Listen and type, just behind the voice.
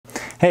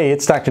Hey,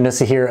 it's Dr. Nuesse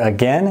here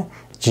again.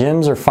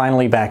 Gyms are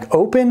finally back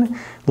open.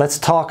 Let's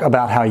talk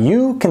about how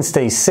you can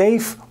stay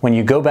safe when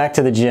you go back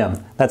to the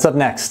gym. That's up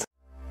next.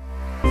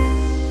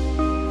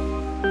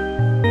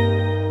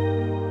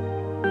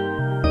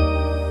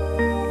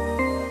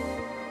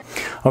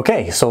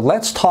 Okay, so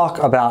let's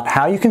talk about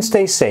how you can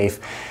stay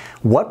safe,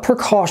 what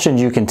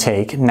precautions you can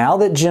take now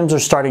that gyms are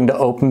starting to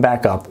open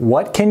back up.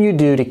 What can you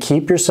do to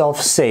keep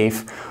yourself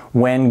safe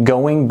when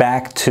going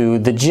back to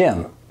the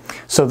gym?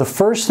 So the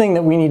first thing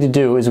that we need to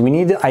do is we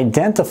need to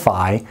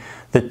identify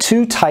the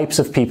two types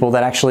of people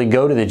that actually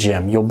go to the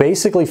gym. You'll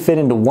basically fit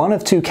into one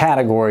of two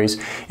categories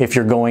if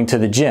you're going to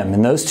the gym.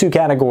 And those two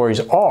categories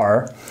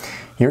are,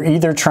 you're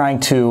either trying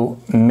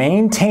to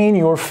maintain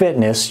your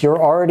fitness,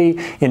 you're already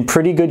in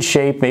pretty good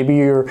shape, maybe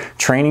you're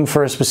training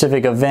for a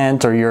specific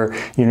event, or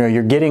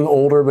you're getting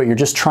older but you're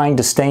just trying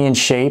to stay in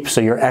shape,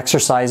 so you're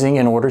exercising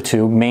in order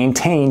to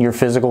maintain your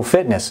physical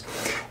fitness.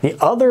 The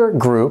other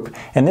group,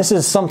 and this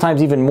is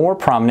sometimes even more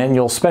prominent, and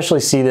you'll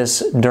especially see this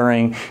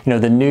during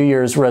the New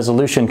Year's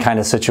resolution kind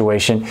of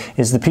situation,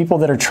 is the people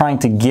that are trying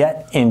to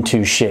get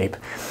into shape.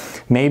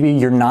 Maybe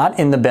you're not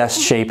in the best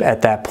shape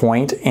at that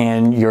point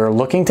and you're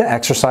looking to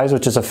exercise,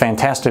 which is a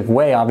fantastic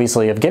way,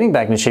 obviously, of getting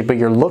back into shape, but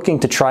you're looking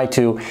to try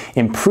to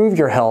improve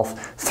your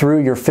health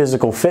through your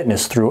physical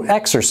fitness, through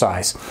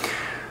exercise.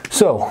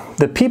 So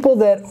the people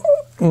that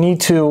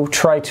need to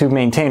try to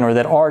maintain, or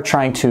that are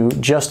trying to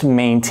just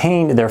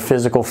maintain their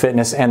physical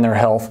fitness and their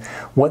health,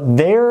 what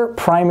their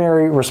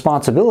primary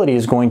responsibility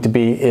is going to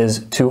be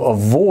is to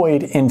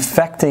avoid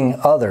infecting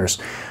others.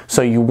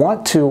 So you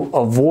want to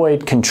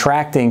avoid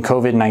contracting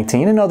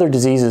COVID-19 and other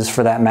diseases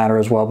for that matter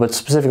as well, but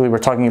specifically we're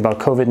talking about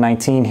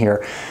COVID-19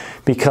 here,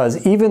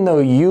 because even though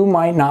you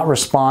might not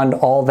respond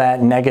all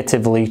that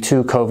negatively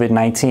to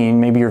COVID-19,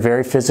 maybe you're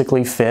very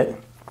physically fit,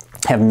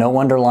 have no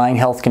underlying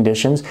health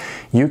conditions,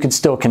 you could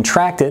still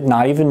contract it,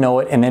 not even know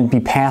it, and then be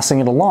passing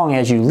it along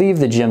as you leave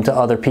the gym to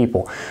other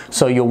people.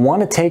 So you'll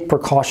want to take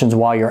precautions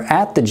while you're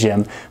at the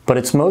gym, but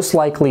it's most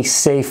likely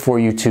safe for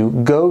you to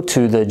go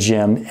to the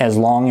gym as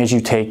long as you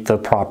take the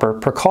proper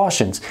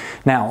precautions.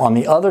 Now, on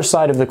the other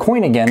side of the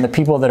coin again, the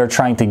people that are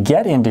trying to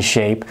get into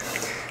shape,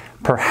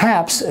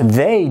 perhaps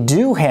they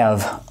do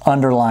have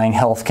underlying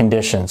health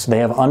conditions. They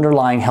have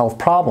underlying health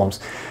problems.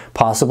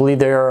 Possibly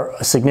they're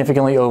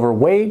significantly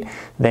overweight,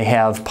 they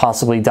have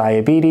possibly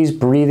diabetes,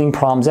 breathing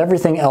problems,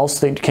 everything else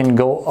that can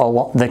go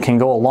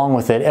along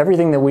with it,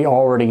 everything that we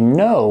already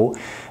know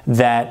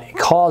that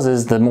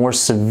causes the more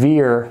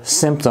severe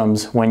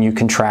symptoms when you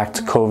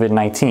contract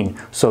COVID-19.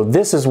 So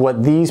this is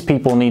what these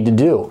people need to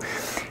do.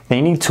 They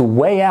need to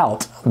weigh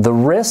out the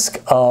risk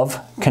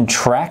of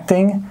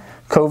contracting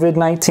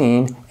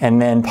COVID-19 and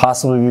then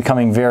possibly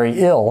becoming very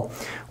ill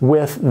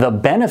with the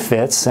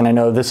benefits, and I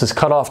know this is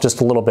cut off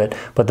just a little bit,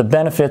 but the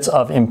benefits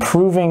of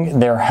improving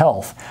their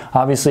health.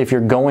 Obviously, if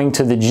you're going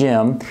to the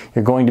gym,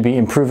 you're going to be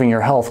improving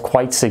your health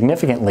quite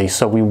significantly.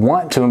 So we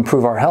want to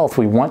improve our health.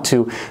 We want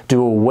to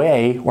do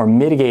away or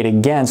mitigate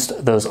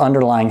against those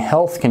underlying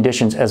health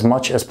conditions as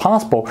much as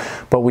possible,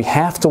 but we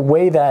have to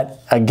weigh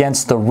that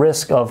against the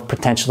risk of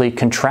potentially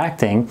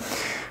contracting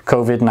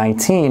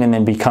COVID-19 and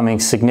then becoming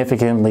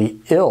significantly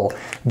ill.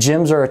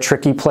 Gyms are a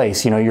tricky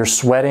place. You're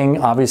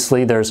sweating.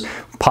 Obviously, there's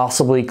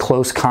possibly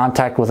close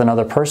contact with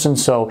another person,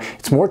 so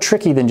it's more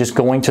tricky than just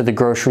going to the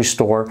grocery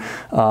store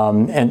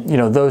and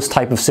those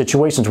type of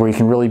situations where you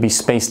can really be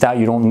spaced out.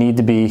 You don't need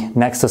to be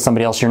next to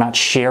somebody else. You're not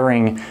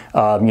sharing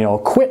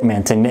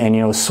equipment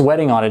and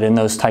sweating on it and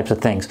those types of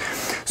things.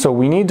 So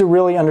we need to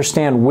really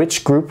understand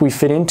which group we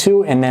fit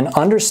into and then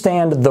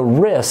understand the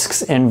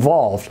risks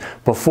involved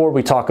before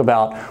we talk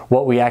about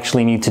what we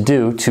actually need to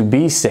do to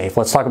be safe.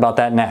 Let's talk about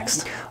that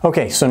next.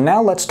 Okay, so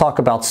now let's talk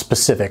about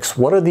specifics.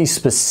 What are these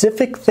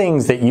specific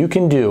things that you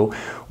can do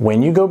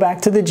when you go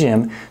back to the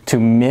gym to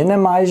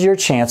minimize your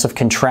chance of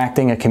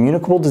contracting a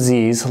communicable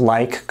disease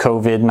like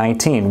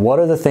COVID-19? What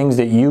are the things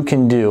that you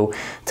can do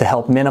to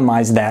help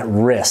minimize that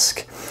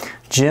risk?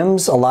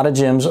 Gyms, a lot of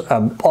gyms,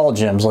 all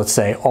gyms, let's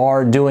say,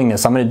 are doing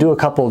this. I'm going to do a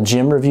couple of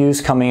gym reviews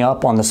coming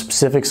up on the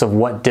specifics of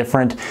what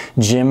different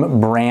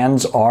gym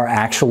brands are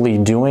actually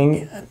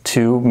doing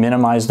to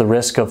minimize the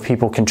risk of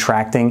people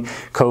contracting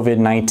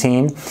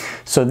COVID-19.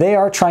 So they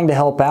are trying to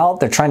help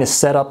out. They're trying to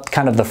set up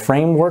kind of the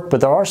framework,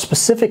 but there are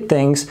specific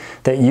things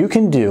that you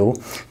can do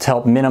to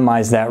help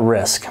minimize that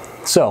risk.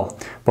 So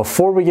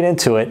before we get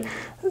into it,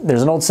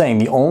 there's an old saying,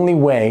 the only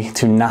way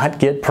to not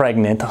get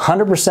pregnant,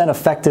 100%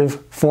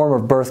 effective form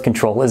of birth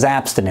control is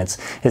abstinence,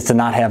 is to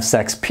not have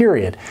sex,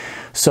 period.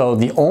 So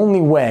the only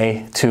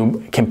way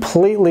to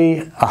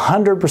completely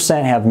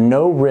 100% have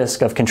no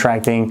risk of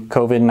contracting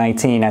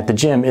COVID-19 at the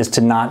gym is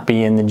to not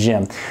be in the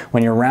gym.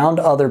 When you're around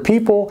other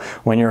people,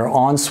 when you're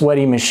on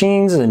sweaty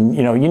machines, and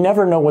you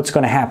never know what's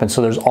going to happen.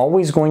 So there's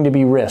always going to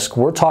be risk.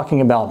 We're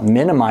talking about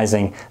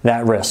minimizing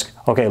that risk.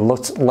 Okay,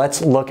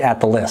 let's look at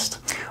the list.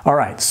 All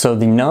right, so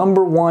the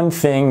number one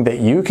thing that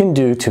you can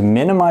do to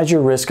minimize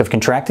your risk of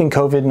contracting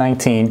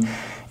COVID-19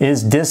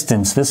 is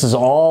distance. This is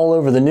all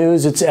over the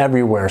news. It's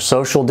everywhere.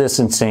 Social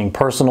distancing,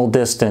 personal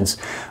distance,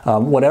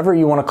 whatever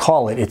you want to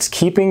call it. It's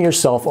keeping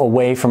yourself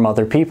away from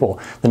other people.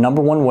 The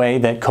number one way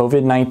that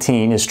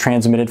COVID-19 is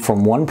transmitted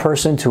from one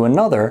person to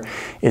another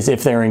is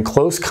if they're in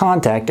close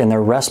contact and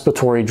their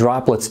respiratory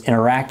droplets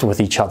interact with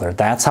each other.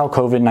 That's how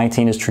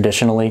COVID-19 is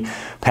traditionally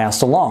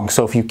passed along.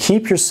 So if you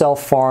keep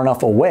yourself far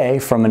enough away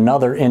from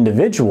another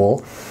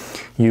individual,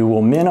 you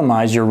will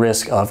minimize your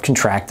risk of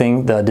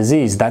contracting the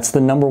disease. That's the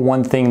number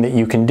one thing that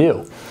you can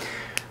do.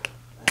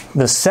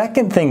 The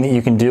second thing that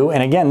you can do,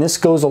 and again, this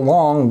goes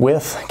along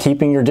with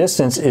keeping your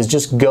distance, is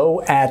just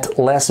go at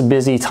less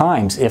busy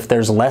times. If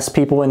there's less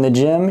people in the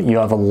gym, you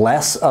have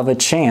less of a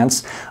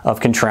chance of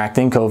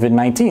contracting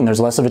COVID-19. There's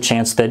less of a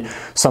chance that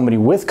somebody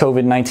with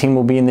COVID-19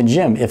 will be in the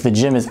gym. If the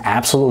gym is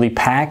absolutely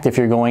packed, if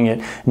you're going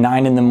at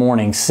 9 in the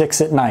morning,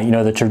 6 at night,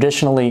 the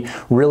traditionally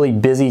really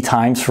busy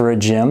times for a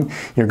gym,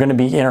 you're going to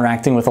be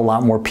interacting with a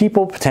lot more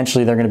people.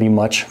 Potentially, they're going to be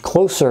much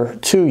closer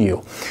to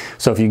you.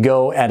 So if you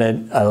go at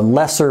a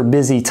lesser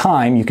busy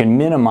time, you can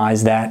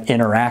minimize that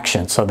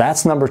interaction. So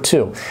that's number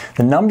two.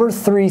 The number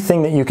three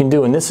thing that you can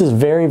do, and this is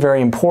very,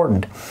 very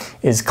important,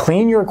 is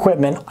clean your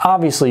equipment.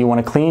 Obviously, you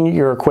want to clean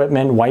your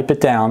equipment, wipe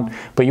it down,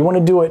 but you want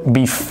to do it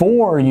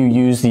before you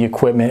use the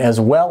equipment as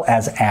well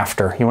as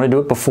after. You want to do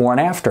it before and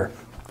after.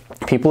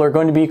 People are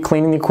going to be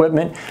cleaning the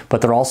equipment,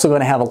 but they're also going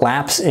to have a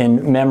lapse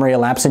in memory, a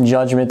lapse in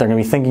judgment. They're going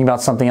to be thinking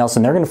about something else,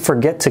 and they're going to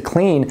forget to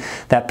clean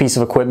that piece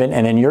of equipment,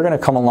 and then you're going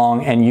to come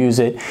along and use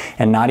it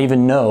and not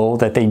even know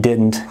that they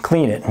didn't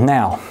clean it.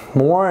 Now,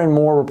 more and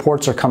more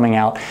reports are coming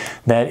out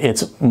that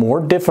it's more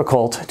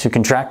difficult to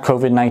contract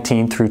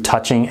COVID-19 through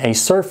touching a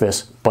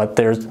surface, but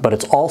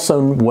it's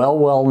also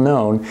well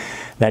known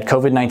that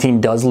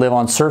COVID-19 does live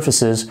on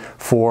surfaces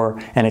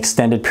for an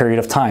extended period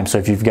of time. So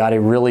if you've got a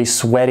really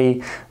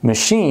sweaty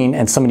machine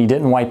and somebody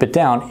didn't wipe it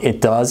down,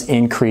 it does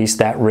increase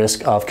that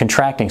risk of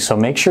contracting. So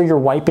make sure you're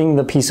wiping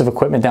the piece of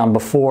equipment down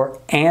before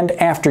and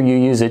after you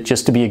use it,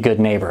 just to be a good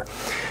neighbor.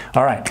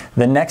 All right,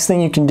 the next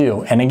thing you can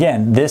do, and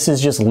again, this is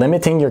just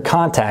limiting your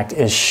contact,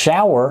 is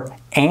shower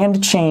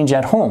and change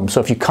at home. So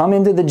if you come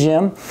into the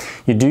gym,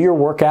 you do your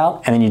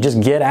workout, and then you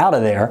just get out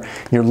of there,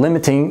 you're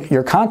limiting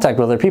your contact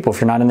with other people. If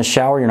you're not in the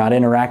shower, you're not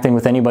interacting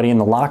with anybody in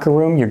the locker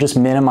room, you're just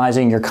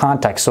minimizing your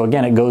contact. So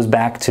again, it goes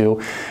back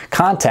to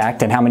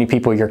contact and how many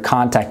people you're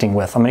contacting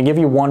with. I'm going to give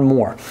you one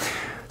more.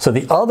 So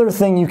the other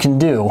thing you can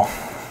do,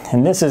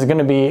 and this is going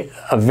to be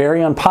a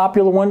very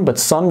unpopular one, but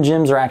some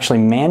gyms are actually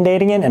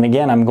mandating it, and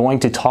again, I'm going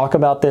to talk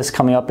about this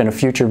coming up in a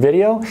future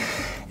video,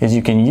 is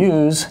you can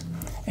use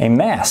a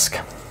mask.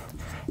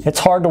 It's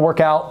hard to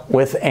work out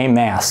with a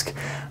mask.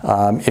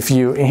 And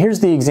here's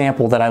the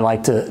example that I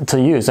like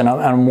to use, and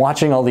I'm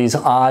watching all these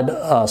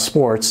odd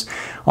sports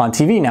on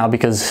TV now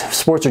because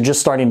sports are just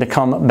starting to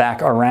come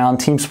back around.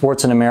 Team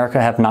sports in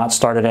America have not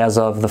started as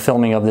of the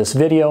filming of this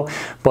video,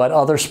 but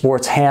other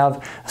sports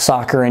have.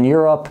 Soccer in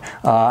Europe.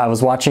 I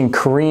was watching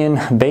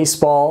Korean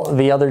baseball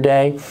the other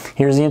day.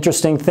 Here's the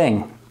interesting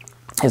thing.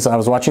 I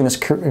was watching this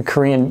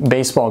Korean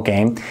baseball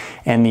game,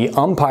 and the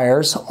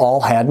umpires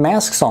all had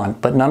masks on,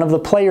 but none of the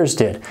players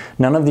did.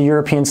 None of the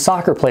European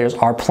soccer players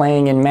are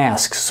playing in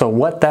masks. So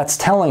what that's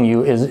telling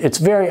you is it's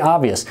very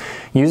obvious.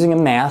 Using a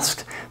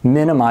mask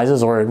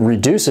minimizes or it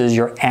reduces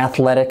your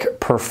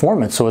athletic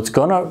performance. So it's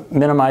going to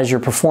minimize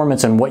your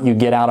performance and what you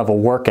get out of a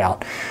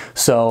workout.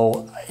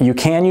 So you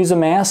can use a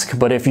mask,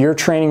 but if you're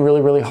training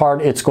really, really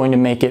hard, it's going to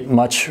make it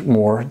much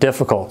more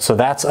difficult. So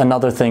that's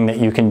another thing that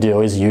you can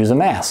do, is use a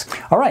mask.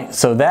 All right,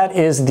 so that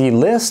is the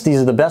list. These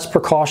are the best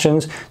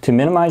precautions to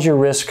minimize your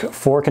risk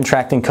for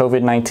contracting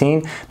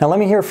COVID-19. Now let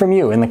me hear from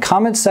you. In the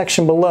comments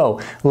section below,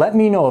 let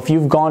me know if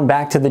you've gone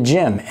back to the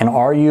gym, and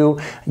are you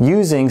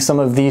using some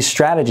of these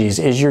strategies?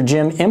 Is your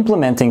gym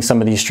implementing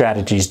some of these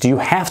strategies? Do you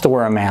have to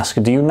wear a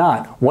mask? Do you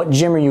not? What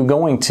gym are you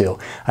going to?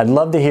 I'd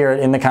love to hear it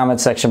in the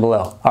comments section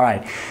below. All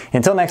right,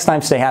 until next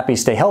time, stay happy,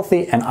 stay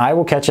healthy, and I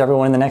will catch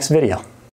everyone in the next video.